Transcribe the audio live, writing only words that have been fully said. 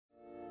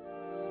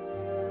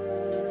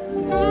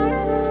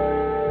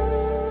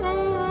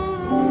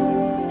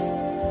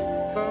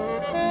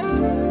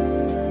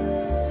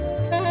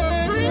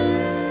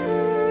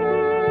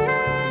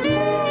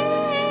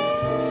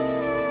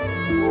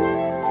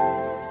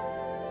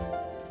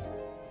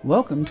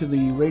Welcome to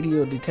the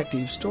Radio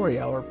Detective Story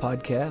Hour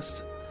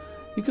podcast.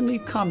 You can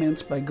leave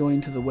comments by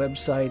going to the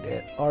website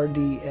at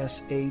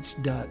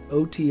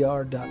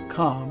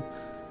rdsh.otr.com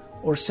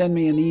or send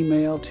me an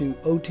email to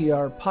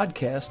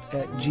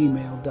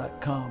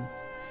otrpodcast@gmail.com.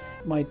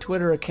 My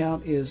Twitter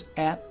account is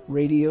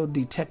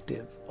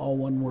 @RadioDetective, all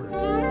one word.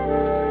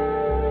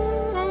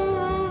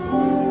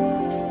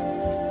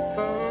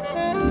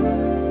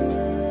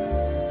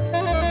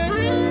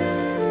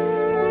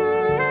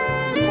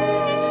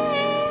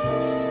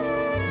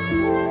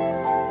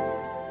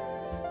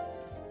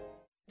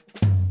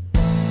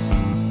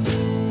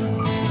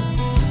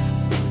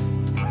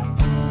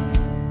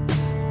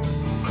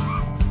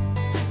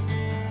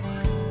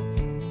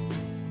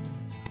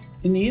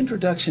 In the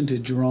introduction to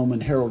Jerome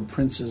and Harold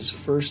Prince's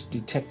first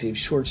detective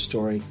short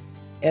story,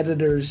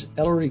 editors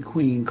Ellery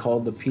Queen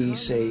called the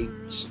piece a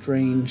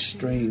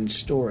strange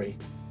story.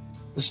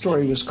 The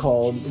story was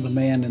called The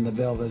Man in the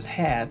Velvet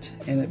Hat,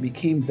 and it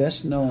became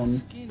best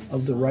known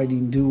of the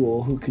writing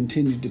duo who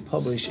continued to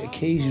publish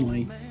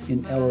occasionally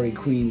in Ellery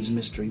Queen's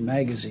mystery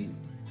magazine.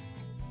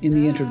 In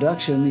the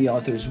introduction, the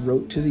authors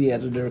wrote to the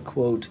editor,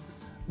 quote,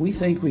 "We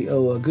think we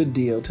owe a good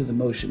deal to the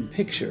motion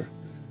picture.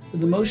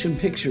 The motion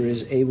picture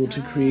is able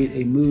to create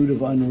a mood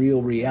of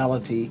unreal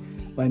reality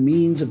by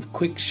means of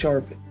quick,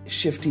 sharp,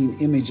 shifting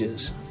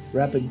images,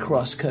 rapid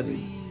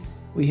cross-cutting.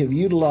 We have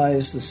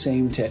utilized the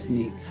same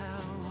technique."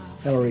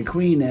 Ellery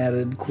Queen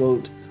added,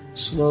 quote,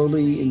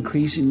 "Slowly,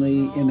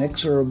 increasingly,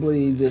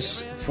 inexorably,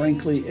 this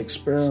frankly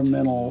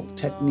experimental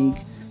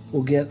technique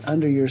will get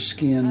under your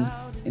skin,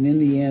 and in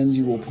the end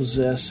you will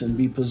possess and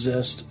be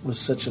possessed with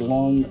such a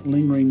long,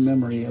 lingering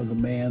memory of the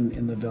man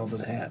in the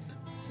velvet hat."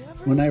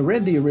 When I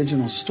read the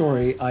original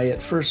story, I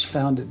at first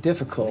found it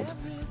difficult,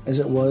 as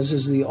it was,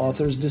 as the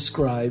authors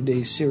described,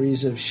 a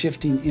series of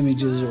shifting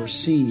images or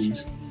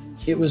scenes.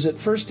 It was at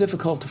first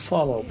difficult to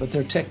follow, but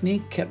their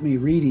technique kept me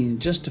reading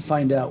just to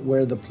find out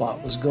where the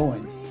plot was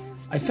going.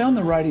 I found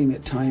the writing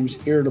at times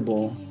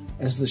irritable,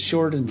 as the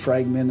short and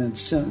fragmented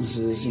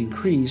sentences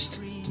increased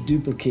to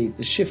duplicate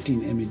the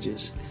shifting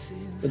images.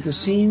 But the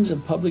scenes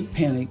of public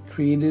panic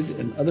created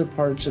in other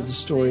parts of the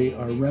story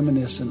are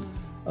reminiscent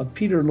of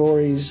Peter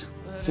Lorre's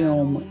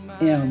film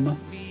M,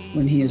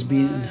 when he is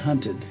being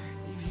hunted.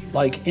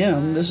 Like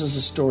M, this is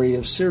a story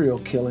of serial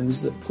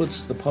killings that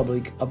puts the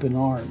public up in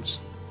arms.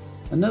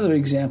 Another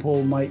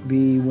example might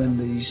be when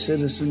the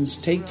citizens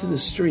take to the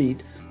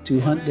street to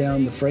hunt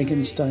down the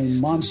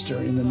Frankenstein monster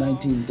in the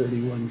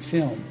 1931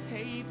 film.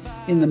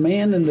 In The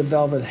Man in the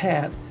Velvet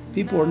Hat,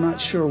 people are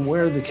not sure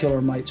where the killer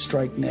might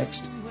strike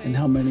next and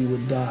how many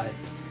would die.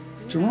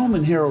 Jerome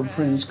and Harold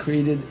Prince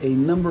created a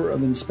number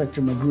of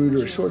Inspector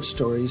Magruder short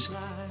stories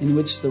in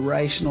which the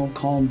rational,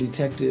 calm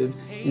detective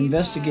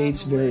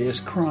investigates various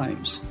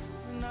crimes.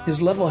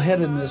 His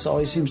level-headedness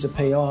always seems to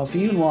pay off,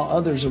 even while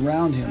others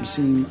around him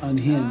seem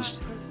unhinged.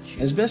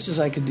 As best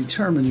as I could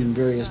determine in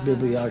various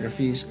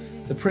bibliographies,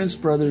 the Prince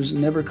brothers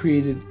never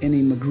created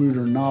any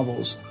Magruder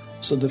novels,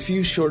 so the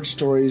few short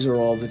stories are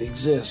all that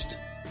exist.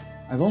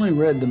 I've only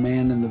read The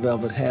Man in the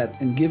Velvet Hat,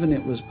 and given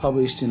it was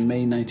published in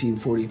May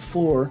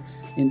 1944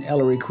 in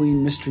Ellery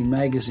Queen Mystery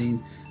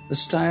Magazine, the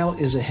style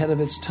is ahead of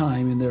its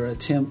time in their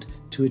attempt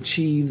to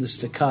achieve the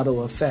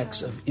staccato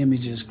effects of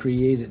images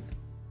created.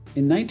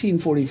 In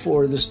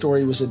 1944, the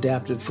story was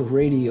adapted for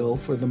radio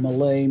for the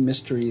Malay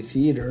Mystery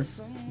Theater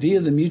via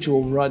the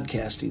Mutual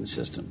Broadcasting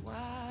System.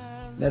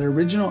 That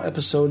original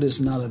episode is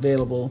not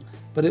available,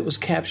 but it was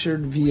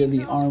captured via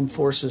the Armed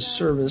Forces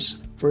Service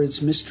for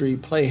its Mystery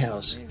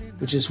Playhouse,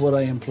 which is what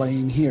I am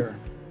playing here.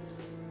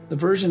 The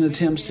version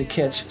attempts to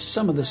catch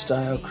some of the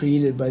style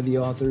created by the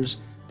authors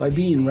by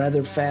being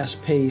rather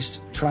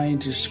fast-paced, trying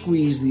to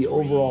squeeze the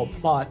overall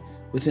plot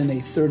within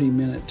a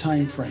 30-minute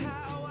time frame.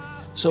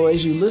 So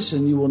as you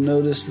listen, you will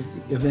notice that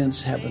the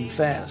events happen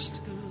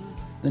fast.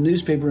 The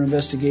newspaper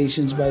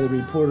investigations by the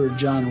reporter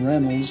John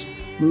Reynolds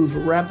move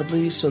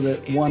rapidly so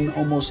that one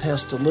almost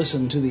has to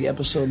listen to the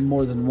episode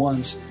more than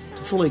once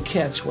to fully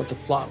catch what the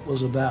plot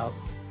was about.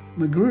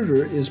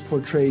 Magruder is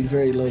portrayed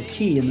very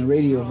low-key in the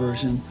radio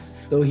version,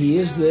 though he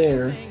is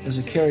there as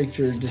a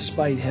character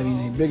despite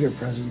having a bigger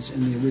presence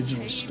in the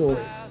original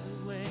story.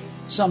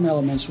 Some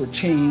elements were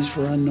changed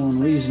for unknown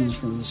reasons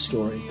from the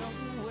story.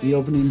 The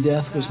opening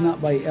death was not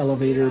by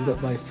elevator,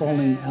 but by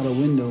falling out a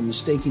window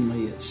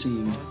mistakenly, it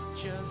seemed.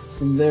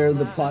 From there,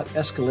 the plot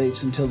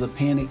escalates until the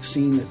panic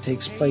scene that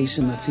takes place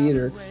in the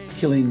theater,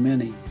 killing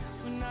many.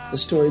 The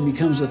story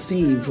becomes a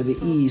theme for the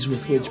ease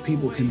with which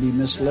people can be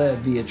misled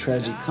via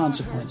tragic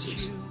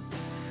consequences.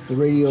 The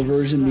radio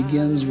version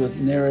begins with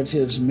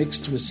narratives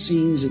mixed with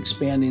scenes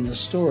expanding the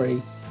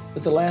story,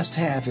 but the last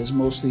half is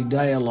mostly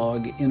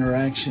dialogue,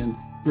 interaction,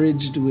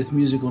 bridged with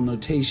musical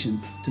notation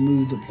to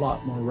move the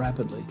plot more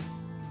rapidly.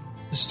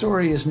 The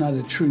story is not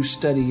a true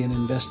study in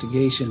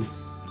investigation,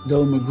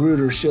 though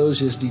Magruder shows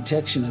his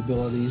detection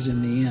abilities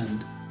in the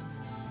end.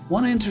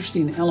 One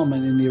interesting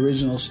element in the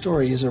original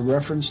story is a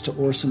reference to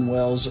Orson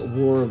Welles'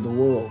 War of the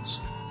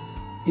Worlds.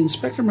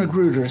 Inspector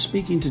Magruder,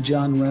 speaking to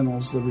John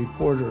Reynolds, the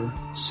reporter,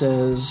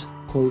 says,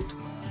 quote,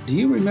 Do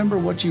you remember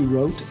what you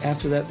wrote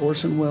after that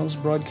Orson Welles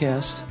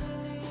broadcast?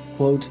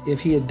 Quote,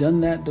 "If he had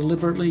done that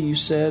deliberately," you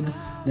said,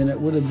 "then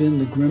it would have been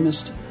the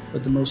grimmest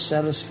but the most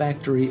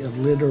satisfactory of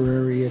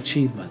literary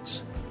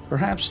achievements."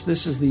 Perhaps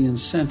this is the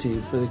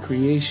incentive for the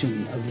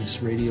creation of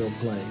this radio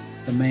play,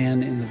 The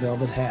Man in the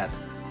Velvet Hat,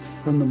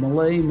 from the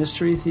Malay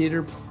Mystery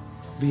Theater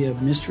via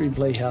Mystery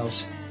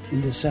Playhouse in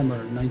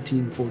December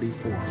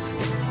 1944.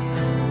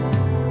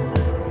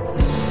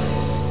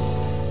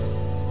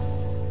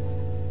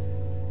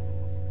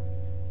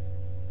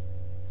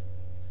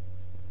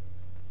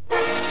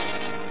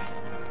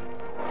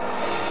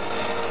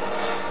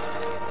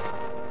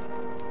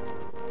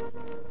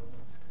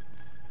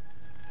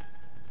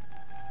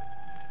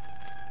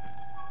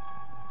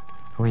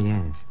 Oh,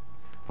 yes.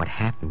 What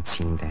happened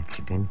seemed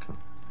accidental.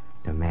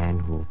 The man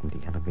who opened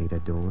the elevator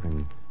door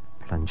and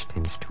plunged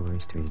 10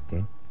 stories to his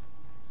death.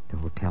 The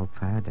hotel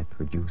fire that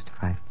reduced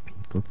 5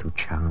 people to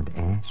charred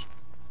ash.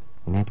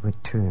 And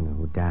Edward Turner,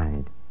 who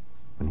died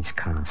when his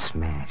car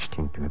smashed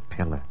into a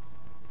pillar.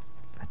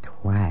 But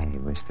why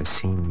was the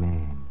same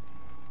man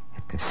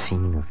at the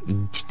scene of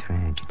each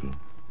tragedy?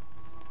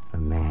 A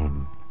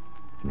man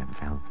in a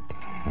velvet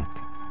hat.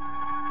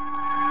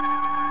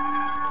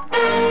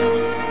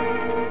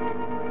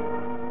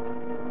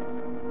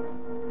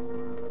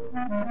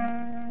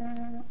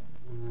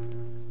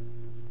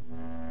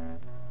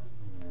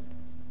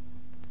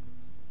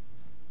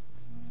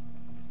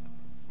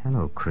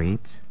 Hello,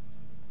 creeps.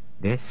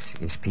 This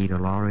is Peter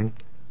Lorre,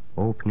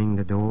 opening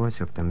the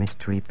doors of the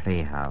Mystery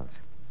Playhouse.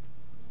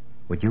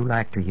 Would you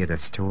like to hear the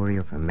story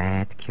of a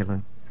mad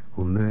killer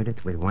who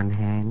murdered with one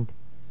hand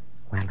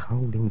while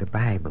holding the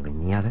Bible in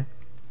the other?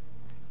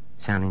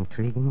 Sound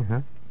intriguing,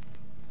 huh?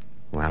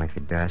 Well, if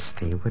it does,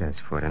 stay with us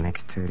for the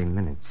next 30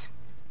 minutes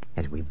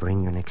as we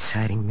bring you an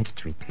exciting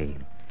mystery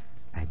tale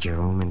by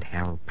Jerome and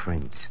Harold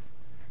Prince.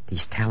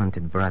 These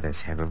talented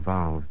brothers have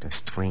evolved a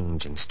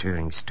strange and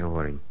stirring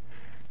story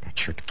that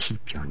should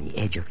keep you on the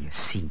edge of your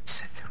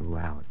seats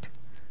throughout.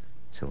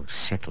 So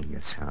settle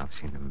yourselves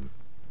in them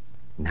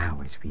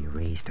now as we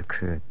raise the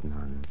curtain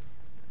on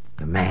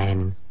The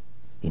Man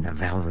in a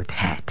Velvet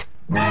Hat.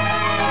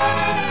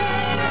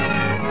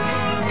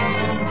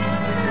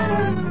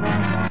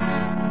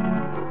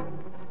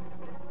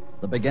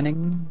 The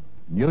beginning,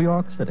 New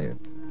York City.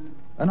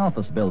 An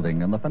office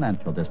building in the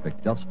financial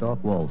district just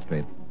off Wall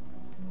Street.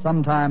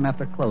 Sometime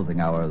after closing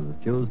hours,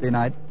 Tuesday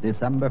night,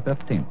 December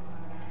 15th.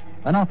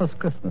 An office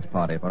Christmas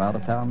party for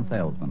out-of-town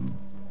salesmen.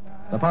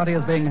 The party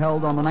is being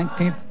held on the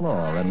 19th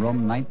floor in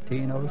room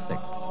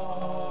 1906.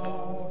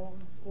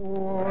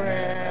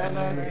 When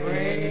the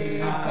great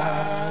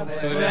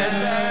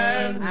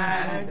listen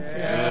and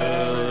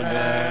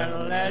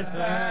children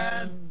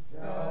listen,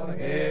 so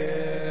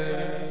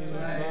hear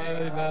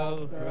the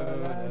bells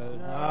through the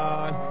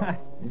song.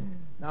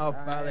 No,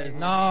 fellas,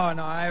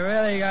 no, I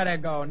really gotta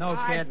go. No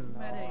kidding.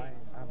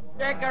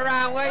 Stick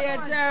around, will you?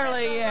 It's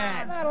early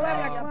yet. About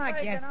 11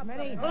 o'clock, yes,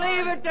 Smitty.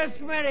 Leave it to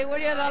Smitty, will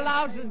you? The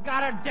louse has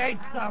got a date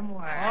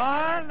somewhere.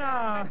 Oh,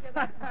 no.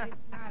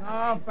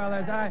 No,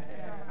 fellas,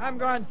 I'm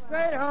going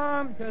straight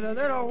home to the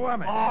little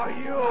woman. Oh,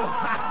 you.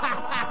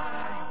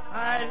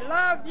 I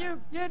love you,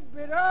 kid,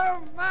 but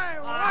oh, my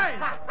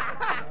wife.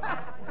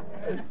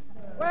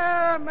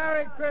 Well,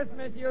 Merry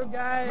Christmas, you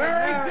guys.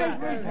 Merry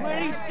Christmas,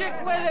 Smitty. Stick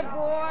with it,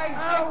 boy.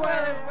 Stick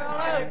with it,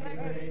 fellas.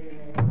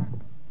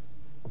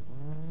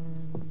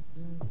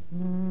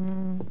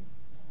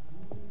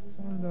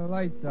 Turn the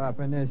lights off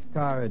in this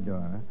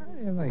corridor. How do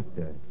you like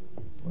that?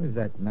 Where's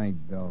that night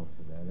bell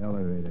for that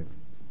elevator?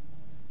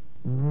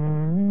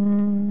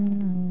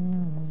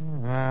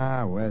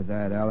 Ah, where's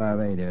that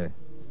elevator?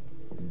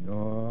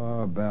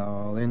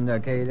 Doorbell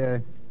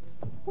indicator.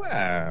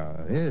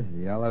 Well, here's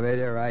the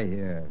elevator right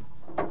here.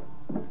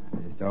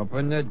 Just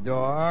open the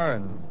door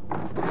and...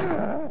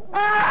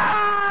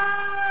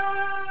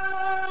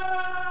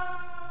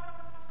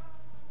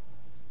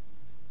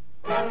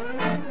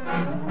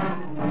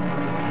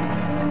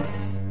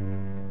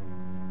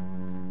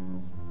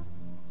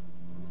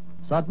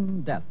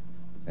 Sudden death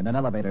in an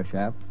elevator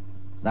shaft.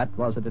 That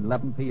was at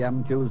 11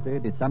 p.m. Tuesday,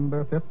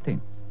 December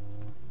 15th.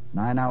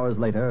 9 hours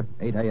later,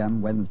 8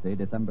 a.m. Wednesday,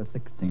 December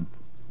 16th.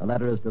 A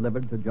letter is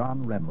delivered to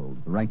John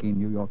Reynolds, ranking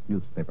New York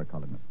newspaper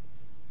columnist.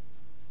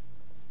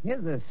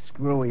 Here's a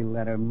screwy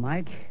letter,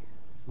 Mike.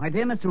 My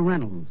dear Mr.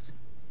 Reynolds,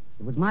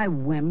 it was my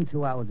whim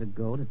 2 hours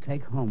ago to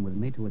take home with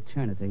me to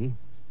eternity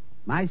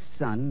my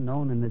son,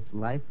 known in this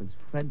life as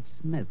Fred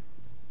Smith.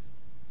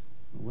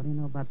 Well, what do you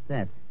know about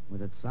that?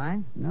 Was it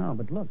signed? No,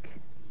 but look.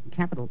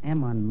 Capital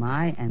M on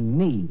my and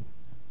me.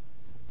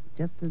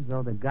 Just as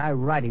though the guy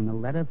writing the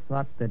letter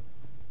thought that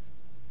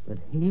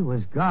he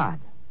was God.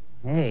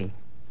 Hey.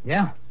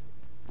 Yeah?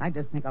 I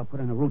just think I'll put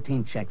in a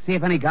routine check. See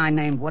if any guy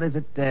named,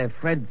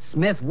 Fred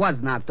Smith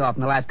was knocked off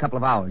in the last couple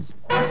of hours.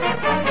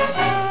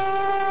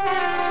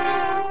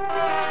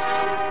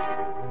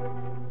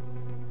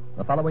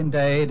 The following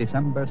day,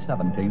 December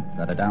 17th,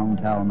 at a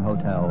downtown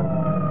hotel.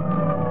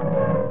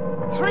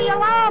 3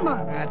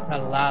 alarmer! That's a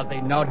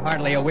lousy note,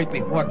 hardly a week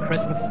before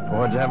Christmas.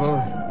 Poor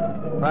devils.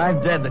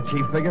 5 dead, the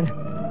chief figured.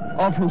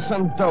 All from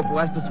some dope who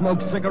has to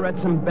smoke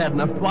cigarettes in bed in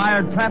a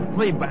flyer-trap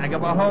flea bag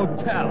of a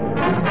hotel.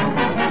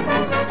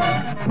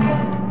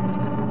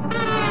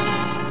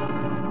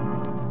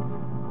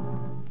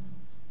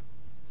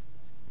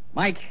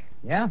 Mike.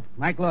 Yeah?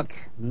 Mike, look.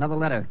 Another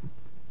letter.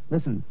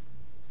 Listen.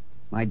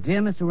 My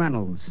dear Mr.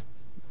 Reynolds,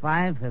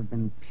 5 have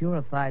been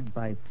purified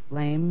by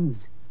flames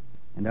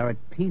and are at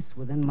peace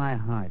within my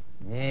heart.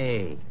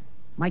 Hey.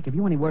 Mike, have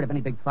you any word of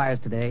any big fires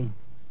today?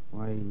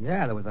 Why,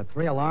 yeah, there was a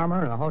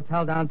 3-alarmer in a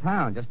hotel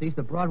downtown, just east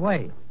of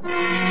Broadway.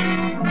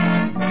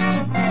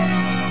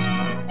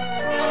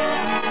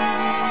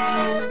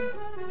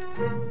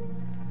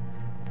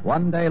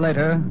 One day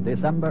later,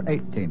 December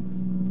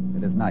 18th.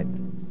 It is night.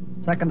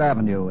 2nd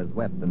Avenue is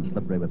wet and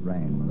slippery with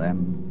rain. Then...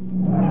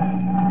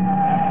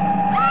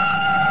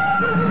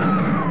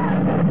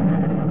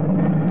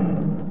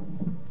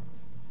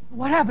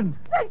 What happened?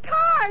 The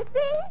car,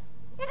 see?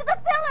 Into the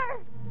pillar.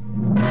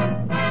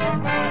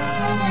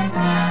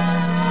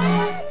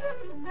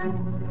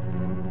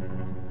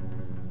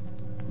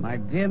 My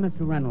dear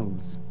Mr.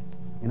 Reynolds,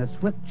 in a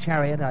swift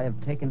chariot I have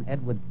taken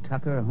Edward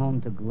Tucker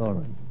home to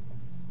glory.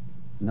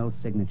 No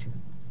signature.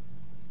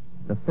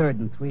 The 3rd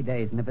in 3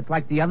 days, and if it's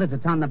like the others,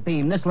 it's on the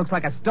beam. This looks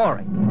like a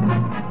story.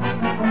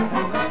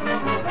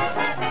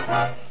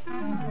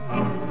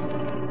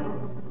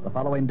 The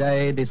following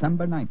day,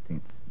 December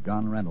 19th,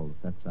 John Reynolds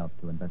sets out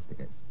to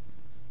investigate.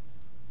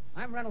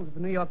 I'm Reynolds of the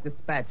New York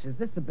Dispatch. Is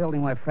this the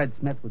building where Fred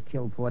Smith was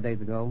killed 4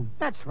 days ago?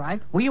 That's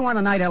right. Were you on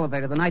the night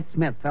elevator the night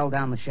Smith fell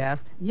down the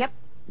shaft? Yep.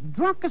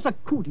 Drunk as a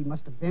coot he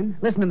must have been.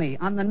 Listen to me.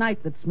 On the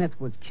night that Smith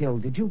was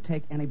killed, did you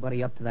take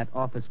anybody up to that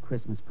office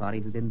Christmas party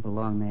who didn't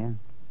belong there?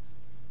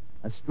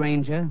 A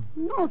stranger?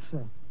 No,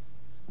 sir.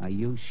 Are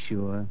you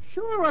sure?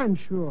 Sure, I'm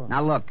sure.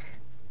 Now, look.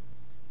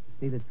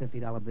 See this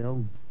 $50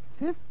 bill?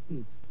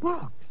 $50?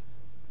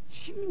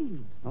 Gee.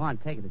 Go on,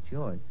 take it. It's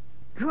yours.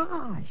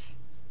 Gosh.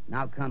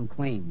 Now come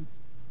clean.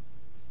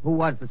 Who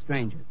was the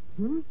stranger?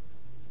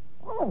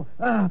 Oh,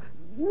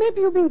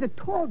 maybe you mean the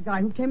tall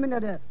guy who came in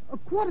at a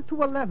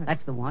 11:15.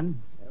 That's the one.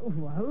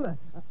 Well,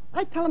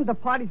 I tell him the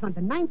party's on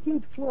the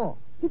 19th floor.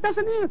 He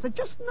doesn't answer,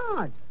 just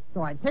nods.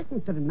 So I take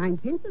him to the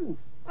 19th and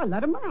I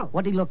let him out.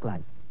 What'd he look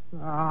like?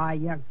 Ah,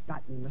 you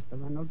got me,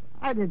 Mr. Reynolds.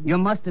 I didn't... You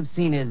must have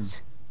seen his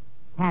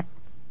hat.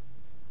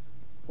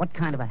 What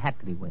kind of a hat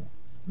did he wear?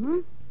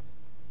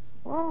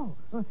 Oh,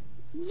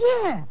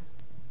 yeah,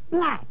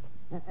 black.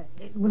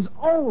 It was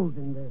old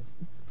and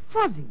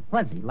fuzzy.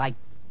 Fuzzy, like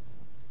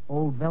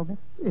old velvet?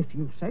 If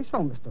you say so,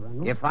 Mr.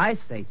 Reynolds. If I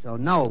say so,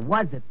 no.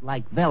 Was it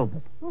like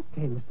velvet?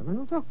 Okay, Mr.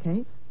 Reynolds,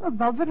 okay. A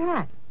velvet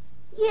hat.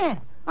 Yeah,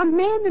 a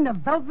man in a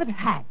velvet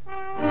hat.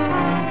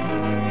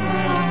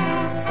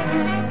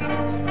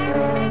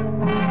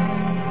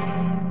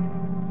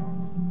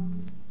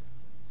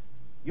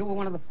 You were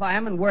one of the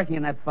firemen working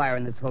in that fire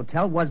in this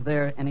hotel. Was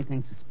there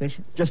anything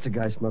suspicious? Just a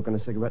guy smoking a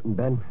cigarette in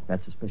bed.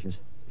 That's suspicious.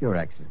 Pure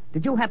accident.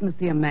 Did you happen to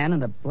see a man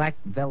in a black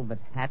velvet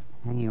hat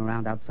hanging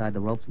around outside the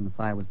ropes when the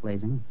fire was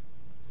blazing?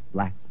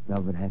 Black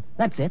velvet hat.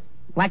 That's it.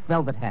 Black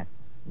velvet hat.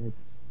 It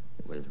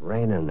was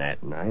raining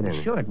that night,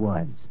 and... Sure it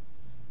was.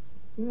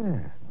 Yeah.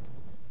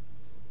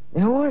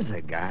 There was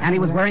a guy. And he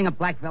was wearing a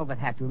black velvet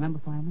hat. Do you remember,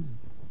 fireman?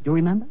 Do you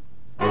remember?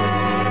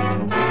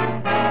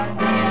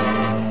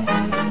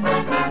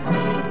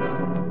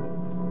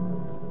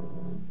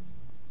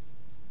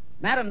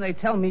 Madam, they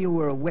tell me you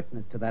were a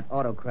witness to that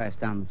auto crash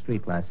down the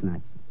street last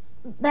night.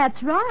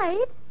 That's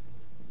right.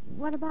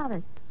 What about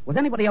it? Was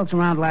anybody else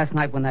around last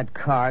night when that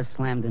car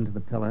slammed into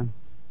the pillar?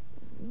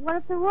 What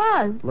if there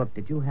was? Look,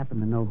 did you happen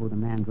to know who the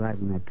man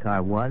driving that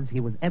car was? He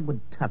was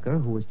Edward Tucker,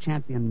 who was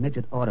champion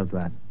midget auto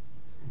driver.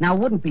 Now, it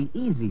wouldn't be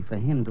easy for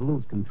him to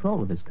lose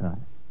control of his car.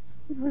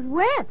 It was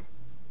wet.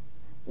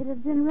 It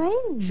had been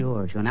raining.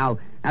 Sure. Now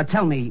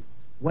tell me,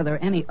 were there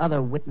any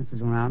other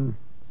witnesses around?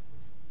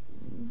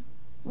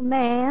 A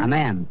man? A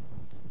man.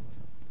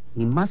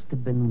 He must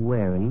have been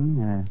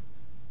wearing,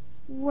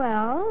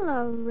 Well,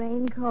 a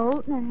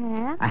raincoat and a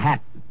hat. a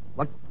hat.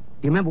 What? Do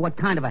you remember what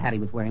kind of a hat he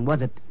was wearing?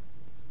 Was it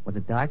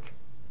dark?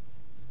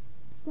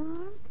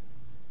 Dark?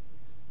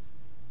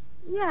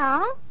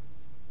 Yeah.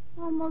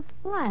 Almost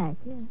black,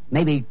 yeah.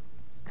 Maybe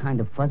kind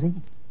of fuzzy?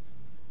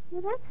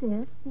 Yeah, that's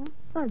it. Yeah,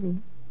 fuzzy.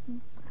 Yeah.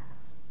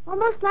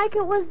 Almost like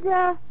it was,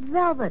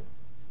 velvet.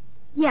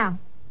 Yeah,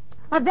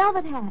 a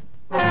velvet hat.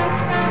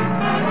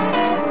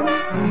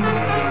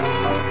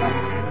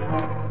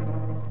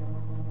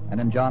 And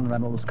in John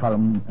Reynolds'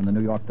 column in the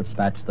New York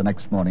Dispatch the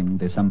next morning,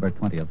 December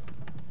 20th.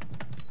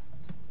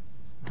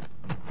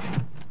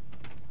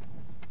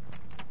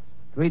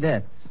 3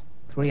 deaths.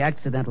 3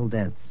 accidental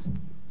deaths.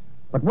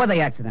 But were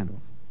they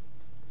accidental?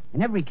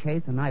 In every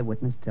case, an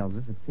eyewitness tells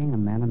us of seeing a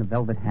man in a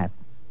velvet hat,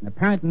 an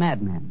apparent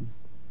madman.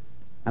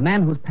 A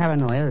man whose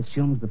paranoia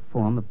assumes the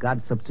form of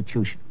God's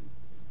substitution.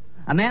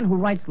 A man who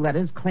writes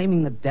letters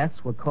claiming the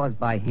deaths were caused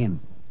by him.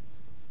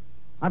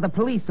 Are the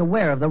police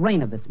aware of the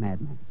reign of this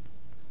madman?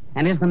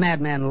 And is the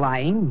madman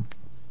lying,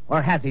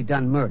 or has he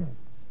done murder?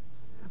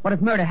 But if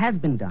murder has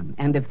been done,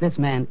 and if this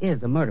man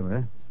is a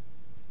murderer,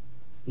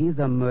 He's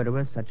a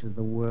murderer such as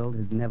the world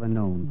has never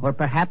known. Or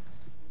perhaps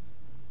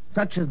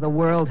such as the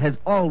world has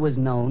always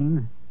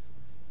known,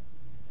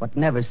 but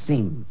never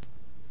seen.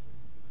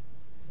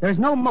 There's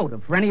no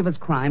motive for any of his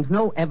crimes,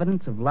 no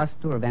evidence of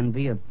lust or of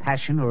envy, of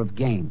passion or of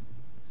gain.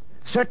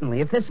 Certainly,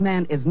 if this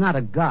man is not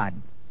a god,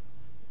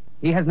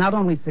 he has not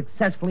only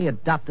successfully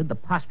adopted the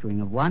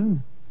posturing of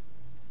one,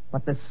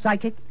 but the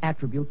psychic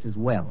attributes as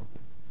well.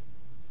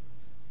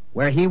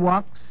 Where he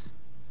walks,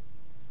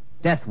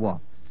 death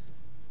walks.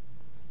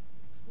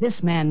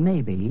 This man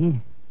may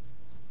be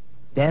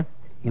Death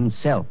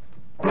himself.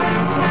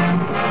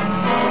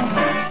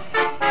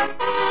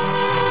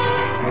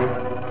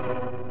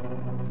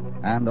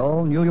 And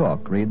all New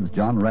York reads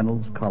John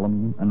Reynolds'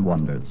 column and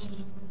wonders.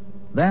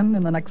 Then,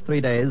 in the next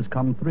 3 days,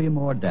 come 3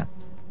 more deaths,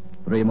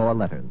 3 more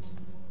letters,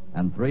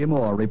 and 3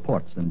 more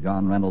reports in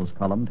John Reynolds'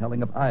 column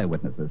telling of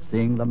eyewitnesses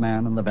seeing the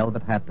man in the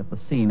velvet hat at the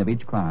scene of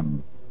each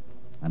crime.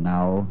 And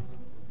now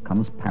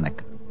comes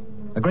panic.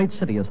 A great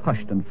city is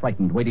hushed and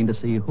frightened, waiting to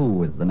see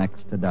who is the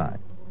next to die.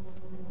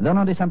 And then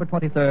on December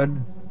 23rd,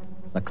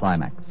 the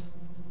climax.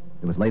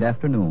 It was late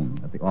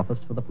afternoon at the office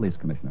for the police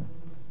commissioner.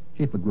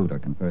 Chief Magruder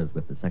confers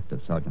with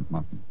Detective Sergeant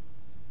Martin.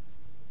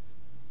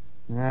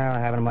 Well, I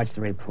haven't much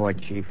to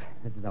report, Chief.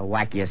 This is the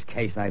wackiest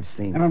case I've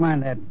seen. Never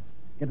mind that.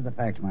 Get to the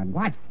facts, Martin.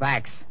 What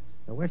facts?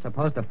 So we're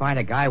supposed to find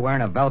a guy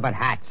wearing a velvet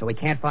hat, so we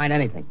can't find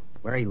anything.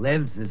 Where he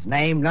lives, his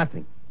name,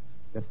 nothing.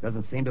 Just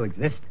doesn't seem to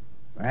exist.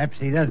 Perhaps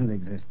he doesn't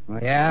exist. Well,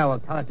 yeah, well,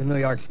 tell it to New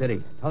York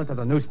City. Tell it to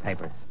the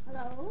newspapers.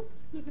 Hello?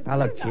 Now,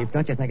 look, Chief,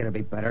 don't you think it'd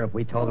be better if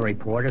we told the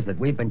reporters that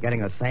we've been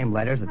getting the same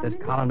letters that this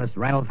columnist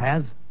Reynolds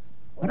has?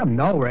 Let them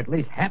know we're at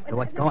least hep to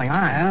what's going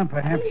on. Well,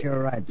 perhaps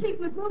you're right. Chief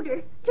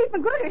Magruder. Chief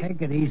Magruder.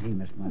 Take it easy,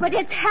 Miss Martin. But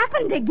it's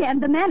happened again.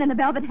 The man in the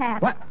velvet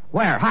hat. What?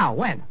 Where? How?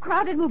 When?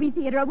 Crowded movie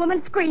theater. A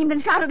woman screamed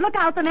and shouted, "Look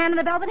out, the man in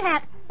the velvet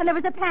hat." And there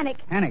was a panic.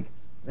 Panic.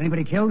 Was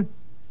anybody killed?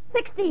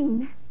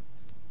 16.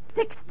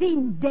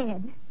 16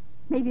 dead.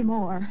 Maybe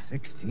more.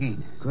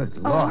 16. Good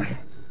Lord.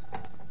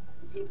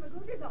 Chief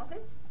Magruder's office.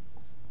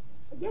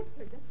 Yes,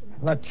 sir, just a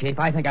minute. Look, Chief,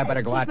 I think I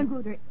better go out. Chief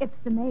Magruder, it's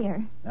the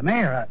mayor. The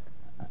mayor?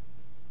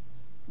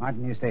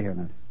 Martin, you stay here a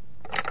minute.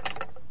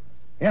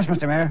 Yes,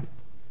 Mr. Mayor.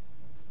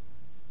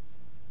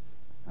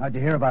 How'd you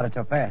hear about it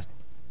so fast?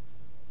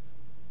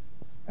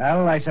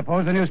 Well, I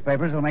suppose the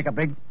newspapers will make a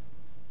big...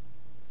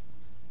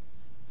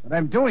 But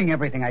I'm doing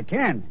everything I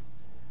can.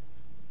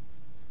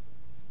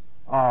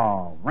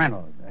 Oh,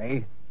 Reynolds,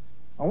 eh?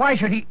 Well, why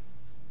should he...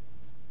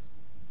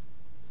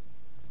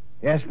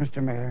 Yes,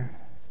 Mr. Mayor.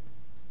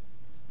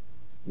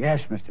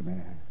 Yes, Mr.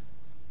 Mayor.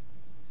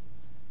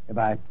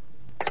 Goodbye.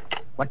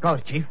 What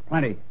goes, Chief?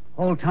 Plenty.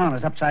 Whole town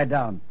is upside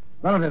down.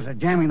 Relatives are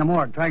jamming the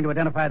morgue, trying to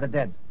identify the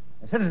dead.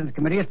 The Citizens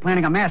Committee is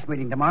planning a mass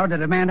meeting tomorrow to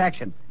demand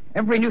action.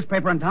 Every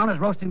newspaper in town is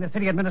roasting the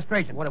city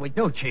administration. What do we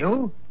do, Chief?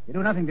 You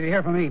do nothing till you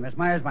hear from me. Miss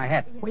Myers, my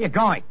hat. Where you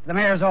going? To the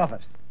mayor's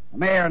office. The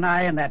mayor and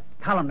I and that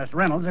columnist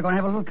Reynolds are going to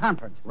have a little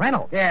conference.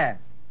 Reynolds? Yeah.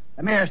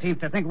 The mayor seems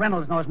to think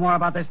Reynolds knows more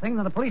about this thing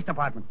than the police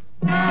department.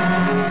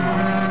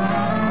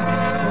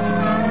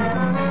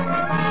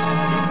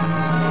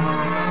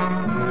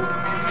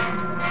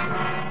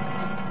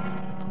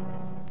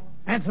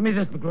 Answer me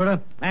this, Magruder.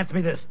 Answer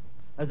me this.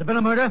 Has there been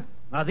a murder?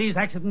 Are these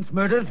accidents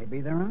murders?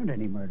 Maybe there aren't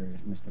any murders,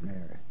 Mr.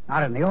 Mayor.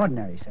 Not in the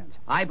ordinary sense.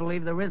 I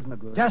believe there is,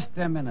 Magruder. Just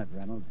a minute,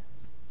 Reynolds.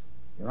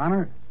 Your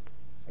Honor,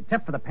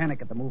 except for the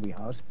panic at the movie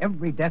house,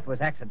 every death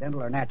was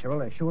accidental or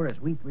natural, as sure as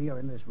we 3 are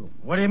in this room.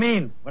 What do you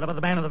mean? What about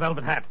the man in the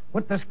velvet hat?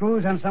 Put the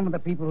screws on some of the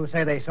people who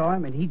say they saw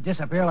him, and he'd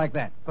disappear like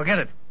that. Forget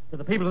it. To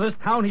the people of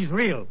this town, he's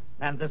real.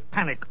 And this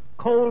panic,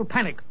 cold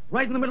panic,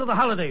 right in the middle of the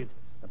holidays.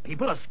 The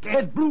people are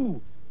scared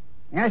blue.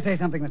 May I say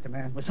something, Mr.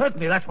 Mayor? Well,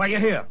 certainly, that's why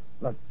you're here.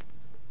 Look,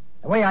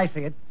 the way I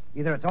see it,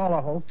 either it's all a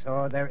hoax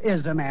or there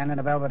is a man in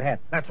a velvet hat.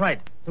 That's right.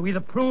 So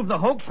either prove the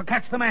hoax or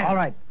catch the man.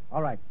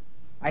 All right.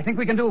 I think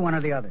we can do one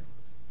or the other.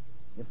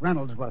 If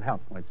Reynolds will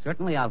help. Well,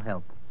 certainly I'll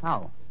help.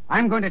 How?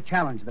 I'm going to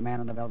challenge the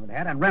man in the velvet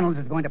hat, and Reynolds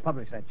is going to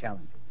publish that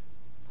challenge.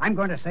 I'm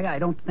going to say I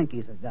don't think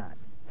he's a god.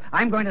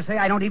 I'm going to say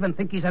I don't even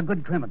think he's a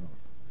good criminal.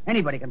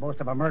 Anybody can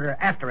boast of a murder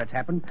after it's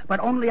happened,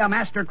 but only a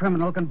master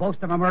criminal can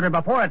boast of a murder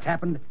before it's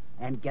happened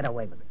and get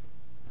away with it.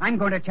 I'm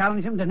going to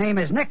challenge him to name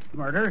his next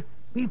murder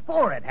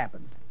before it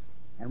happens.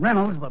 And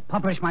Reynolds will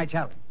publish my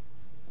challenge.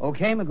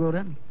 Okay,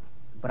 Magruder.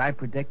 But I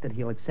predict that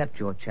he'll accept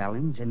your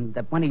challenge, and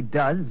that when he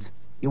does,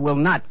 you will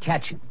not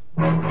catch him.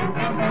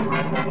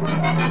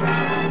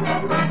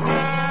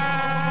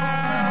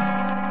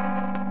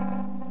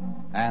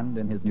 And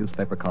in his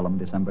newspaper column,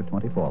 December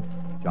 24th,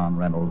 John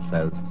Reynolds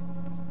says,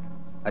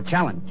 A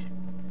challenge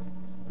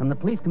from the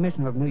police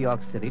commissioner of New York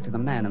City to the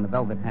man in the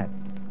velvet hat.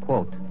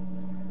 Quote,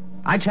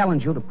 I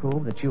challenge you to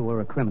prove that you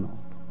were a criminal.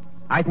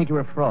 I think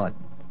you're a fraud.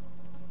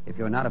 If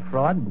you're not a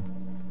fraud,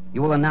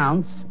 you will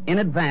announce in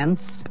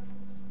advance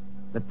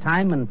the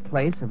time and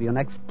place of your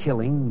next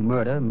killing,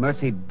 murder,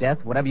 mercy,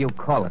 death, whatever you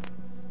call it.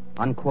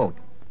 Unquote.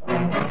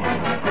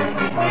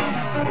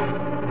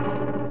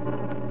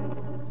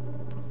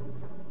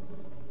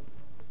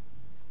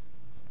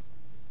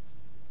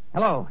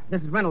 Hello,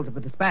 this is Reynolds of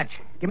the Dispatch.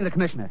 Give me the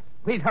commissioner.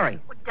 Please hurry.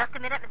 Well, just a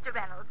minute, Mr.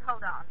 Reynolds.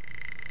 Hold on.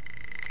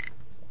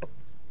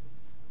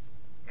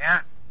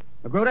 Yeah?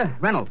 Magruder,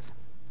 Reynolds.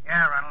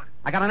 Yeah, Reynolds.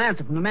 I got an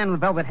answer from the man in the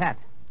velvet hat.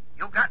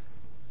 You got...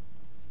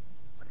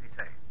 What did he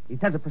say? He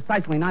says at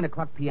precisely 9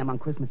 o'clock p.m. on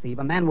Christmas Eve,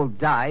 a man will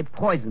die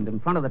poisoned in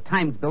front of the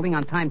Times building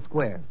on Times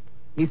Square.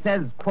 He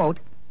says, quote,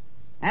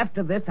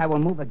 "After this, I will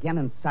move again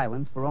in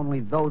silence, for only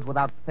those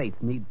without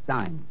faith need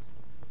signs."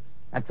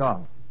 That's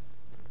all.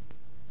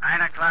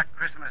 9 o'clock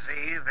Christmas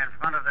Eve in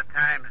front of the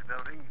Times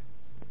building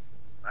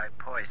by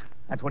poison.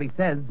 That's what he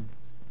says.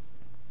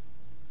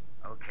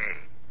 Okay.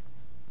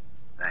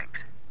 Thanks.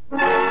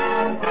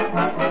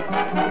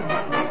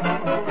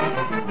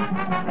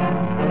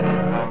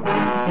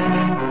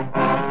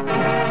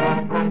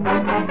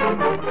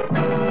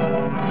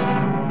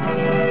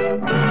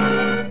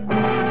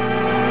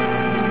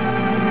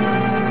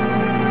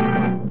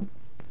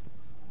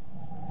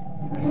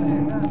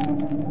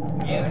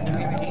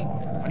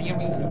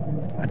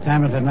 What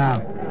time is it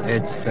now?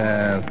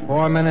 It's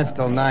 4 minutes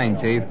till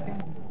 9, Chief.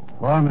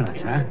 4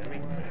 minutes, huh?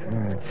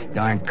 It's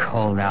darn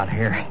cold out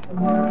here.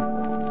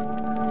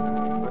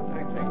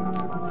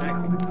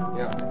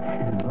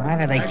 Why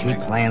do they keep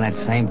playing that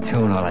same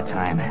tune all the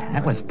time?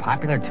 That was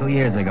popular 2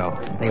 years ago.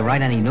 Did they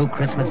write any new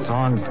Christmas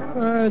songs?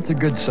 It's a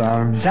good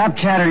song. Stop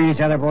chattering each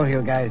other, both of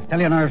you guys. Tell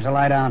your nerves to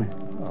lie down.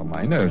 Oh,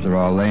 my nerves are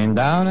all laying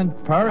down and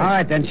purring. All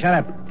right, then, shut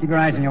up. Keep your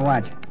eyes on your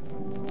watch.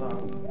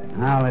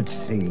 Now, let's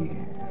see.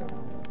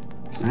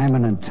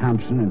 Simon and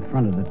Thompson in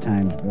front of the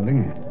Times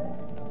building.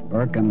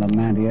 Burke and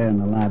Lamantia in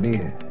the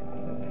lobby.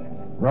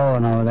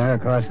 Rowan over there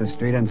across the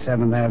street on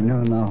 7th Avenue,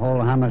 and the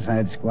whole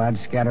homicide squad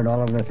scattered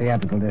all over the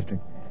theatrical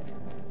district.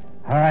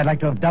 All right, I'd like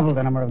to have doubled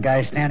the number of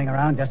guys standing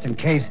around just in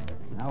case.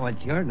 Now,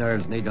 what's your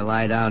nerves need to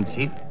lie down,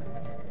 Chief?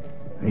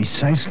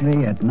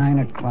 Precisely at 9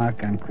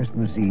 o'clock on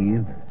Christmas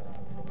Eve,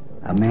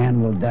 a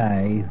man will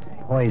die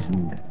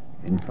poisoned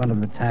in front of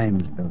the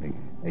Times building.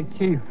 Hey,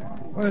 Chief,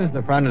 where's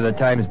the front of the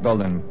Times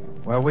building?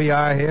 Where we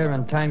are here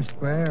in Times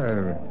Square,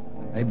 or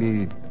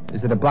maybe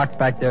is it a block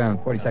back there on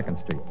 42nd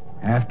Street?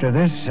 After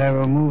this, I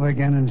will move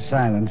again in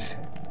silence.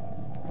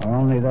 For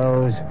only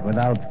those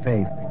without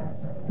faith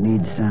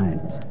need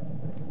signs.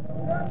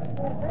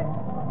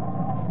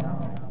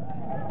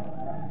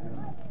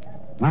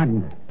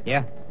 Martin.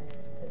 Yeah?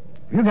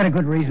 You got a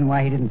good reason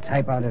why he didn't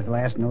type out his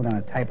last note on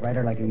a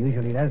typewriter like he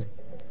usually does?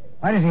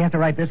 Why does he have to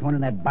write this one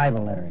in that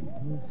Bible lettering?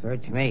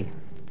 Search me.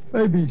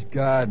 Maybe he's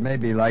God.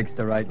 Maybe he likes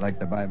to write like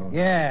the Bible.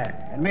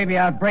 Yeah, and maybe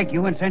I'll break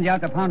you and send you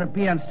out to Pound of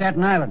Pete on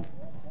Staten Island.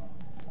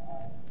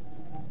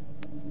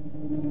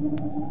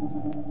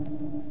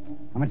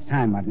 How much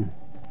time, Martin?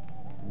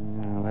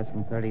 Less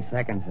than 30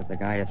 seconds if the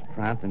guy is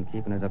prompt and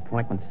keeping his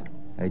appointments.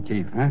 Hey,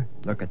 Chief. Huh?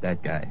 Look at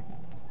that guy.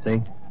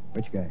 See?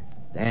 Which guy?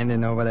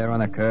 Standing over there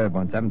on a curb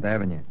on 7th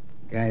Avenue.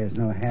 Guy has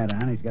no hat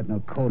on. He's got no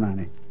coat on.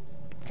 He's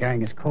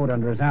carrying his coat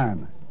under his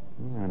arm.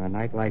 On a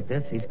night like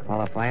this, he's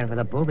qualifying for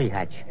the booby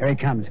hatch. Here he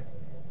comes.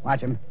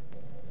 Watch him.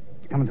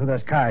 He's coming through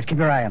those cars. Keep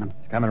your eye on him.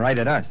 He's coming right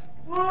at us.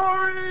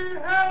 Glory,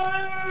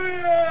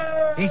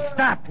 hallelujah! He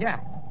stopped. Yeah.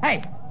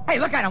 Hey,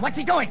 look at him. What's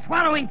he doing?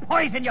 Swallowing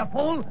poison, you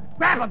fool.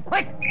 Grab him,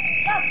 quick.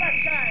 Stop that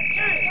guy!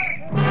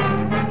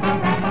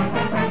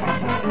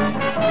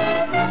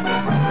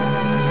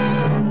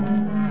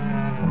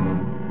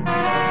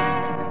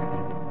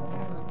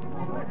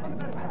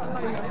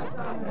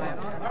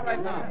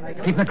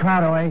 Keep the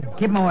crowd away.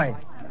 Keep him away.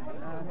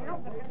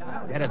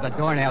 Get at the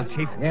doornail,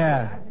 Chief.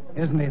 Yeah,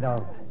 isn't he,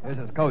 though? Here's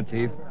his coat,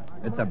 Chief.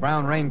 It's a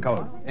brown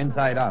raincoat,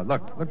 inside out.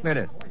 Look at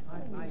it.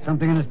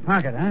 Something in his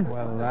pocket, huh?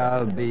 Well,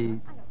 I'll be...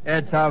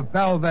 It's a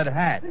velvet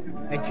hat.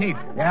 Hey, Chief.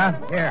 Yeah?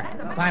 Here.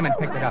 Simon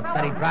picked it up.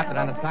 Said he dropped it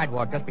on the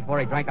sidewalk just before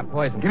he drank the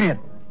poison. Give me it.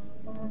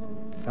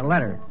 It's a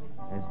letter.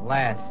 His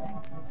last.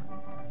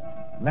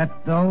 Let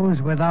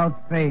those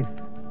without faith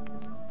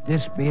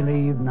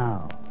disbelieve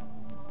now.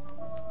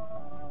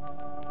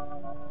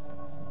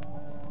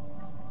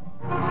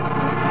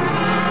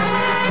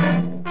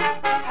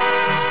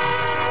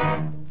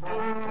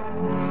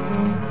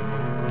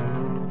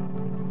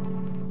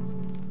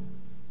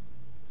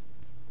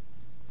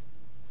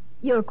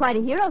 You're quite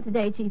a hero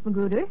today, Chief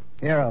Magruder.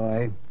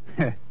 Hero,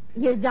 eh?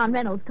 Here's John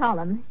Reynolds'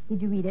 column.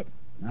 Did you read it?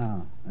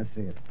 No, let's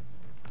see it.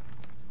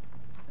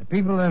 The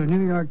people of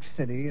New York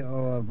City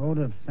owe a vote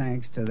of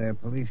thanks to their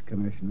police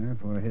commissioner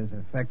for his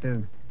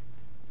effective...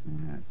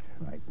 That's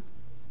right.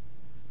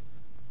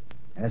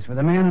 As for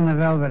the man in the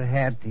velvet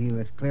hat, he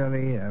was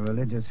clearly a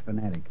religious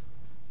fanatic.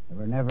 There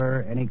were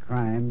never any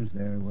crimes.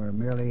 There were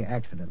merely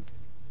accidents.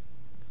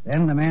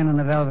 Then the man in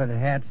the velvet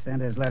hat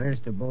sent his letters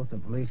to both the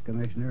police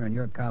commissioner and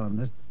your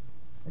columnist,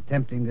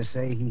 attempting to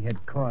say he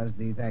had caused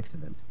these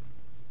accidents.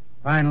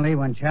 Finally,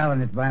 when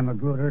challenged by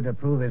Magruder to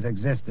prove his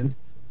existence,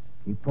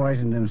 he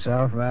poisoned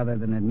himself rather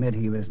than admit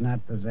he was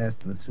not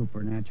possessed with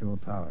supernatural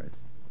powers.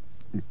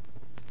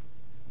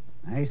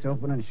 Nice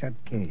open and shut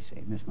case,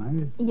 eh, Miss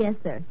Myers? Yes,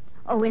 sir.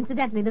 Oh,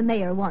 incidentally, the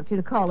mayor wants you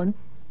to call him.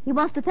 He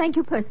wants to thank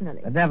you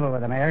personally. The devil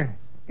with the mayor.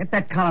 Get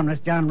that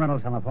columnist, John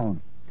Reynolds, on the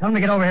phone. Tell him to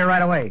get over here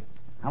right away.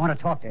 I want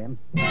to talk to him.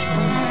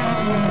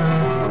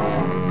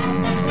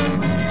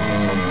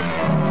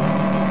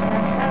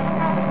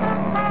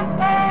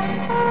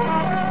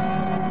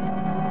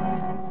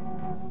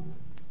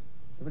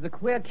 was a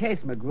queer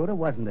case, Magruder,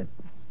 wasn't it?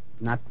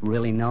 Not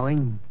really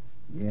knowing.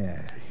 Yeah.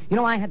 You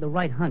know, I had the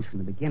right hunch from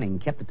the beginning.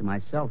 Kept it to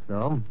myself,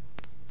 though.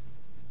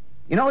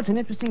 You know, it's an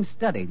interesting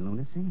study,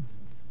 lunacy.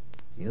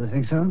 You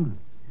think so?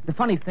 The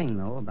funny thing,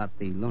 though, about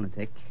the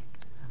lunatic,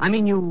 I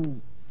mean,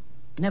 you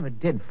never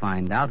did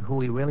find out who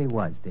he really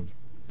was, did you?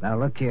 Now,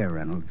 look here,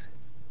 Reynolds.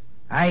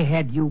 I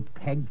had you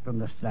pegged from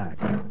the start.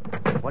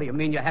 What do you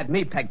mean you had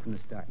me pegged from the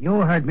start?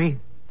 You heard me.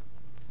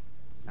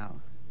 Now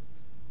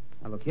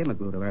look here,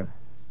 Magruder.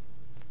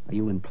 Are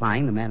you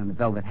implying the man in the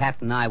velvet hat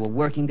and I were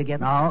working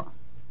together? No.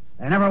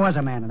 There never was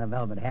a man in a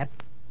velvet hat.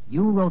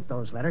 You wrote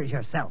those letters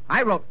yourself.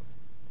 I wrote...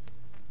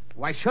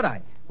 Why should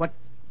I? What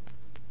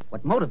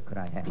motive could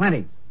I have?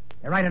 Plenty.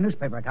 You write a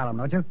newspaper column,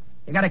 don't you?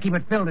 You got to keep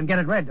it filled and get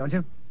it read, don't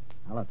you?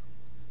 Now, look.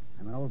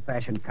 I'm an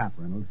old-fashioned cop,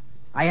 Reynolds.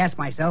 I ask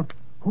myself,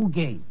 who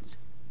gains?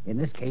 In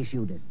this case,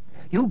 you did.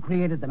 You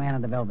created the man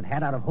in the velvet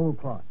hat out of whole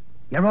cloth.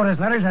 You wrote his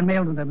letters and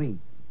mailed them to me.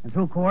 And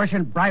through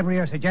coercion, bribery,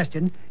 or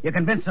suggestion, you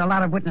convinced a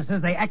lot of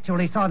witnesses they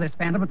actually saw this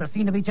phantom at the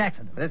scene of each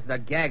accident. This is a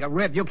gag, a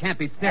rib. You can't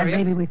be serious.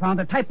 And maybe we found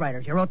the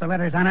typewriters you wrote the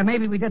letters on, and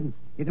maybe we didn't.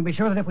 You can be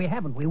sure that if we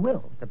haven't, we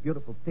will. It's a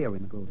beautiful theory,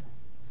 Magruder.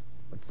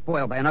 But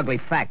spoiled by an ugly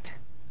fact.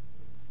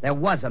 There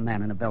was a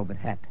man in a velvet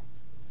hat.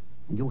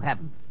 And you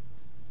haven't.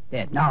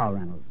 Dead. No,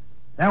 Reynolds.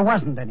 There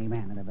wasn't any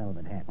man in a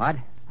velvet hat. What?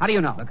 How do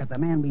you know? Look at the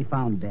man we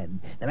found dead.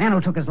 The man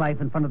who took his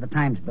life in front of the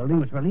Times building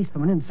was released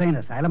from an insane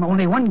asylum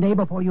only one day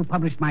before you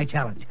published my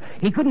challenge.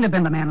 He couldn't have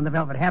been the man in the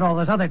velvet hat all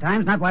those other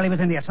times, not while he was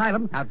in the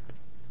asylum. Now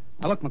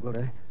look,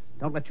 Magruder.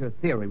 Don't let your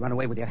theory run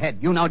away with your head.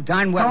 You know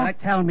darn well... Don't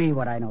tell me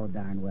what I know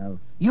darn well.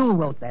 You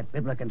wrote that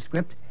Biblican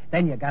script.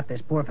 Then you got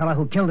this poor fellow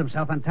who killed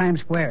himself on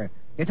Times Square.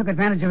 You took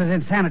advantage of his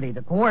insanity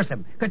to coerce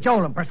him,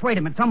 cajole him, persuade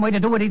him in some way to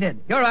do what he did.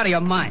 You're out of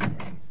your mind.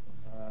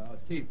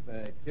 Chief,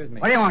 excuse me.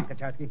 What do you want,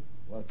 Kachowski?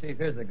 Well, Chief,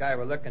 here's the guy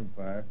we're looking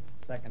for.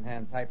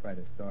 Second-hand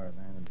typewriter store,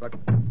 man, in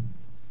Brooklyn.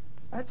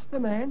 That's the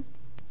man.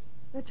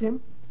 That's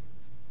him.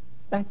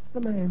 That's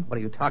the man. What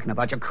are you talking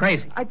about? You're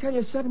crazy. I tell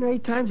you, 7 or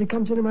 8 times he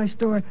comes into my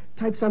store,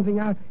 types something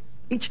out,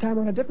 each time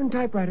on a different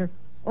typewriter.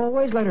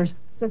 Always letters.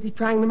 Says he's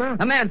trying them out.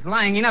 The man's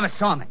lying. He never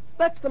saw me.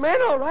 That's the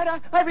man, all right.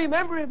 I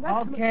remember him.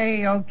 That's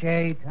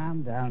Okay.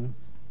 Calm down.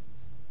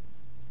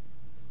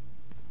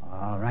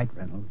 All right,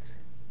 Reynolds.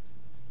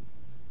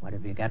 What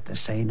have you got to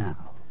say now?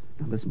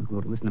 Now, listen,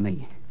 Magruder, listen to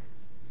me.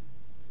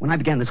 When I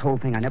began this whole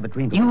thing, I never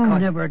dreamed it You would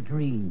cause... never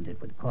dreamed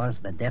it would cause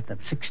the death of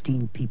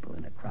 16 people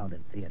in a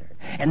crowded theater.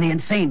 And the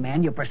insane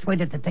man you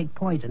persuaded to take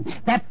poison.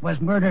 That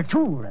was murder,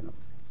 too, Reynolds.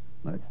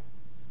 Murder?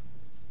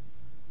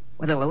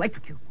 Well, they'll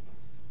electrocute me.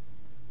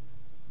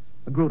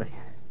 Magruder,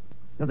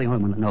 you're the only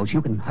one that knows.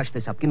 You can hush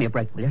this up. Give me a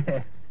break, will you?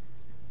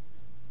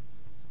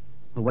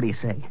 Well, what do you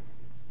say?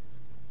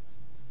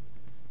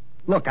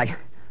 Look,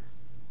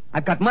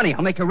 I've got money.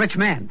 I'll make you a rich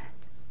man.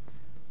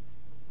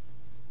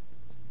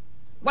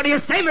 What do you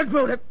say,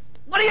 Magruder?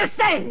 What do you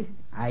say?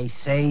 I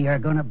say you're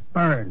gonna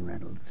burn,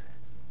 Reynolds.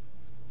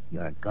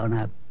 You're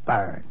gonna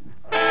burn.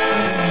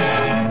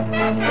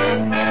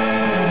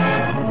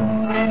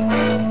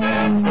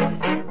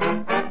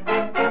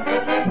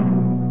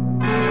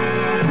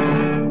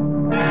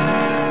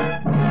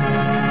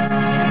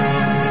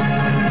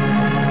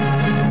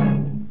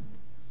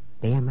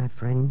 There, my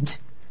friends,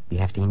 we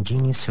have the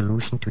ingenious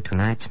solution to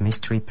tonight's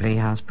Mystery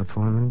Playhouse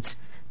performance,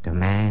 The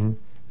Man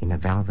in a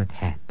Velvet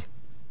Hat.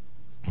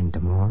 And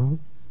the moral?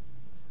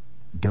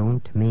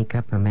 Don't make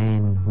up a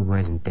man who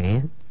wasn't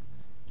there.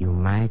 You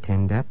might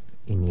end up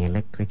in the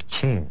electric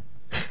chair.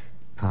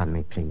 Pardon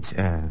me, please.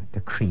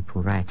 The creep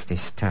who writes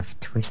this stuff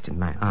twisted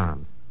my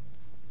arm.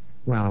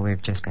 Well,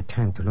 we've just got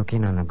time to look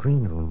in on the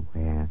green room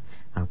where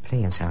our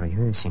players are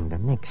rehearsing the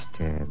next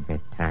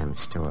bedtime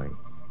story.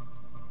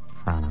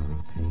 Follow me,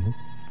 please.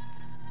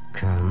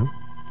 Come.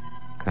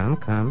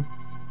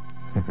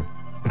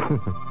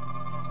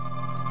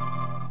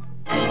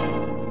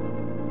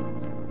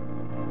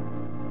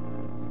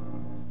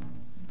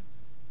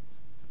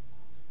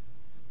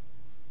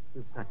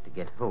 You've got to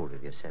get hold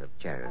of yourself,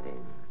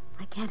 Geraldine.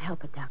 I can't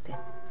help it, Doctor.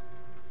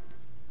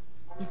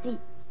 You see,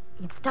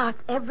 it starts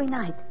every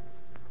night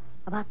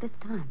about this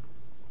time.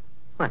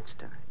 What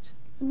starts?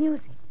 The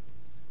music.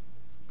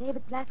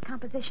 David's last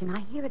composition. I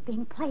hear it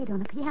being played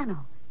on a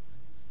piano.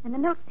 And the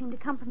notes seem to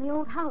come from the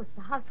old house,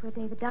 the house where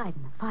David died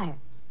in the fire.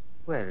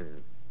 Well,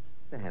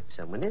 perhaps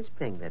someone is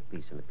playing that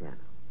piece on the piano.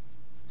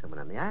 Someone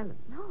on the island.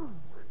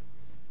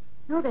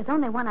 No, there's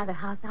only one other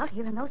house out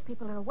here, and those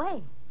people are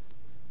away.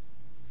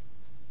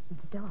 And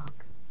the dog.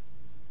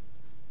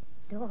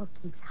 The dog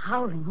keeps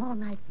howling all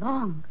night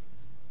long.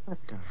 What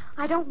dog?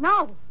 I don't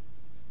know.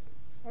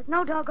 There's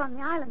no dog on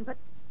the island, but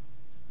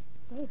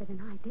David and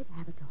I did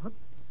have a dog.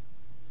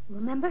 You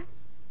remember?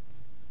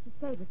 He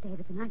stayed with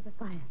David the night of the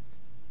fire.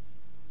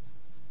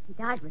 He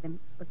died with him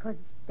because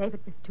David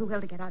was too ill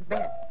to get out of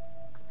bed.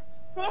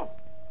 There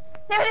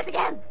it is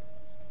again.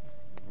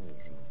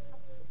 Amazing.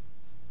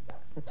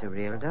 That's a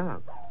real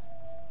dog.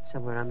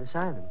 Somewhere on this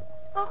island.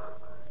 Oh.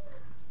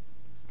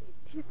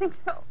 Do you think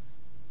so?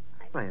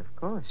 Why, of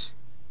course.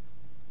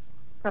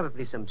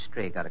 Probably some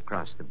stray got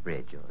across the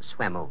bridge or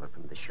swam over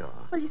from the shore.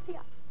 Well, you see,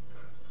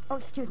 Oh,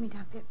 excuse me,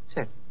 Doctor.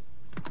 Sir.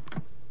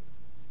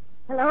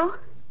 Hello?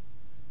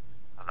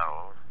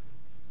 Hello?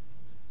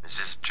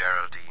 Mrs.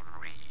 Geraldine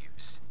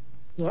Reeves.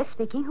 Yes,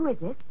 speaking. Who is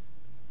this?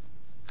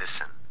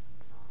 Listen.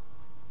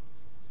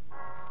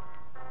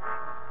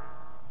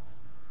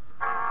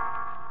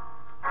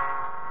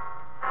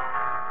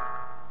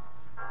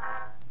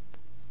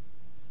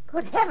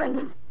 Good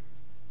heavens!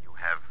 You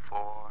have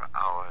 4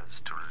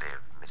 hours to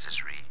live,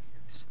 Mrs.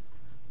 Reeves.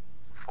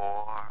 4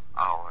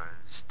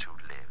 hours to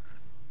live.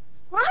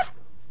 What?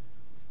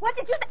 What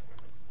did you say?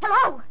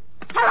 Hello?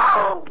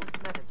 Hello? What's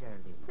the matter,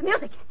 Geraldine? The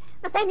music.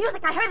 The same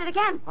music. I heard it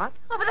again. What?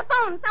 Over the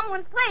phone.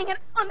 Someone's playing it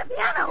on the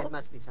piano. It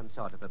must be some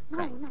sort of a No,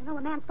 prank. no.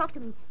 A man spoke to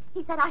me.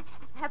 He said I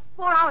have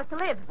 4 hours to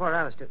live. 4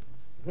 hours to...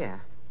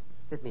 Here.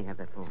 Let me have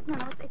that phone.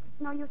 No, it's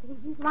no use.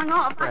 He's rung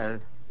off. Well,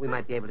 we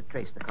might be able to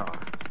trace the call.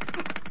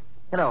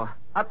 Hello,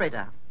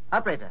 operator.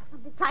 Operator.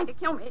 He's trying to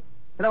kill me.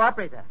 Hello,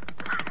 operator.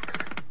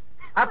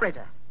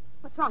 Operator.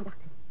 What's wrong, Doctor?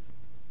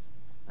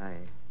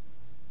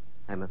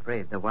 I'm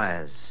afraid the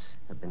wires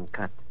have been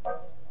cut.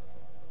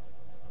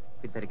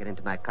 We'd better get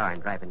into my car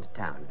and drive into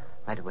town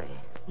right away.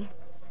 Yes,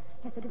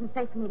 it isn't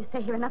safe for me to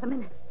stay here another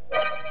minute.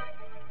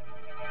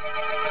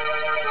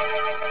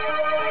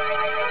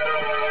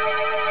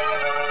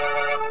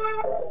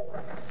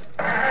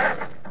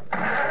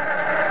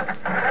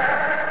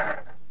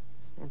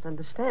 Can't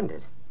understand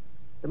it.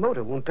 The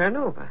motor won't turn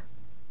over.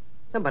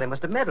 Somebody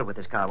must have meddled with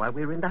this car while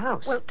we were in the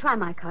house. Well, try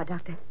my car,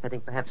 Doctor. I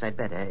think perhaps I'd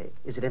better.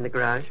 Is it in the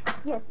garage?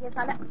 Yes,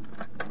 I'll...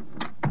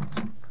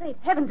 Great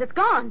heavens, it's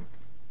gone.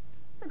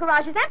 The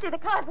garage is empty. The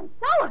car's been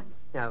stolen.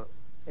 Now,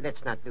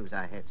 let's not lose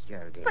our heads,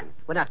 Geraldine. But-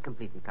 We're not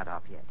completely cut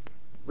off yet.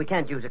 We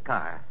can't use a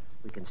car.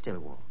 We can still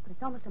walk. But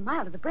it's almost a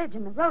mile to the bridge,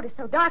 and the road is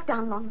so dark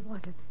down along the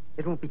water.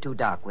 It won't be too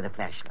dark with a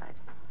flashlight.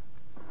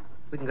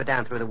 We can go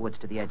down through the woods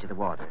to the edge of the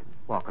water and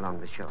walk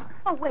along the shore.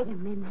 Oh, wait a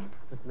minute.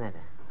 What's the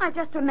matter? I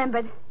just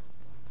remembered.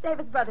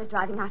 David's brother's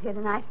driving out here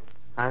tonight.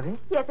 Harvey?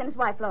 Yes, and his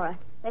wife, Laura.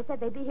 They said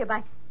they'd be here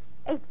by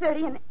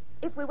 8:30, and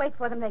if we wait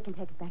for them, they can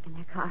take it back in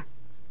their car.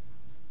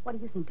 What do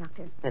you think,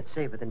 Doctor? That's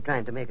safer than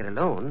trying to make it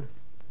alone.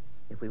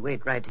 If we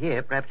wait right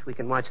here, perhaps we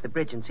can watch the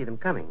bridge and see them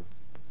coming.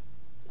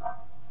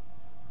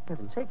 For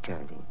heaven's sake,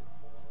 Geraldine.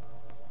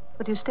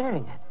 What are you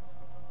staring at?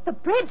 The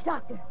bridge,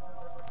 Doctor.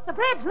 The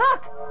bridge,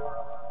 look.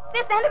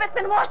 This end of it's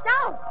been washed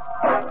out.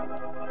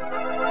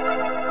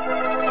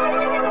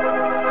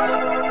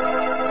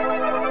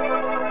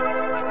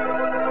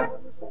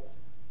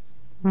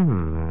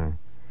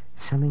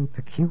 Something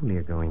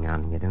peculiar going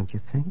on here, don't you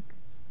think?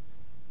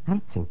 I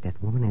think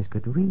that woman has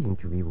good reason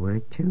to be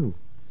worried, too.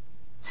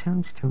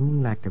 Sounds to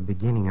me like the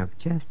beginning of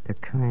just the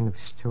kind of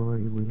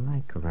story we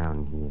like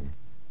around here.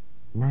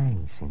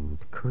 Nice and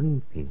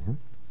creepy, huh?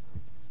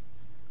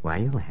 Why,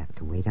 you'll have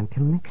to wait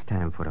until next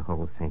time for the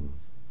whole thing.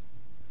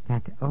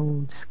 That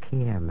old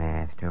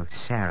scare-master of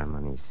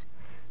ceremonies,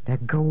 the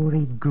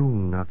gory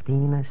goon of the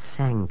inner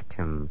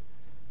sanctum,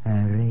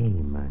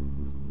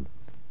 Raymond,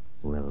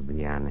 will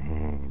be on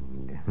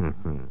hand.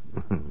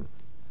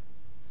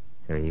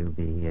 So you'll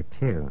be here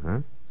too,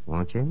 huh?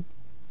 Won't you?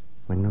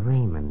 When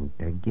Raymond,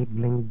 the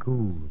giggling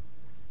ghoul,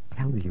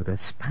 tells you the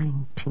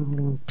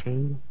spine-tingling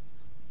tale.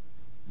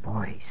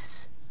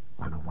 Voice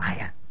on a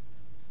wire.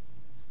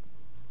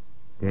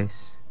 This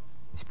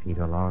is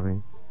Peter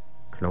Lorre,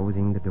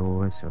 closing the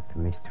doors of the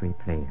Mystery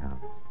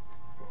Playhouse.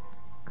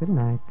 Good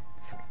night.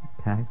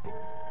 Sleep tight.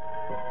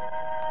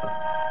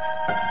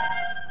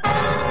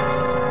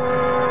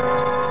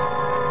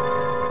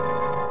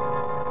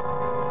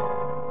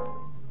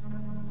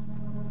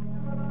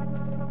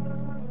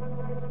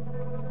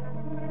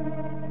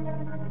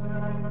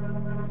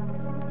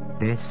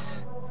 This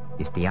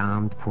is the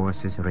Armed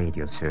Forces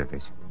Radio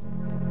Service.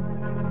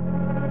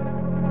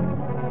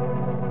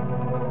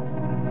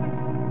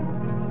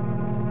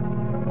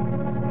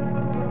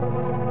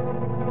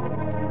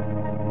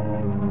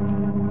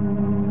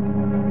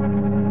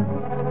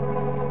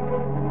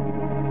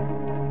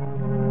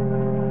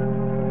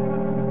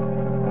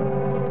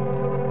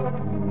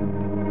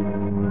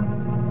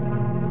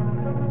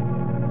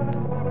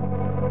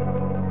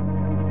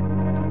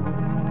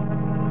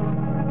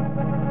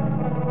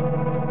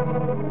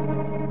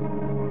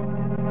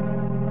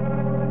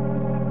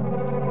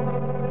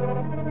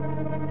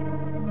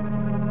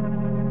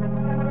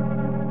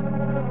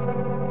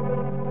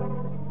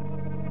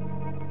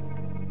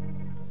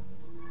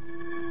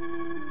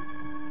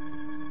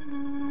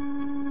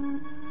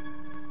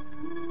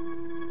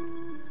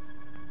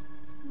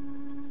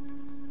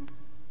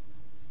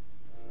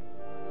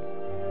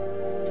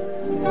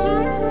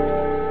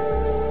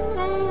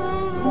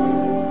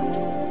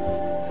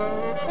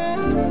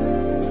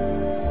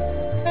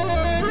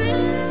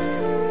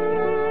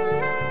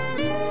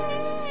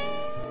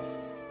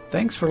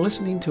 Thanks for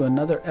listening to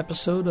another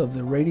episode of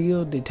the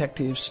Radio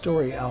Detective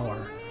Story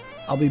Hour.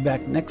 I'll be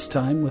back next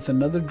time with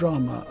another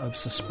drama of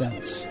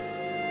suspense.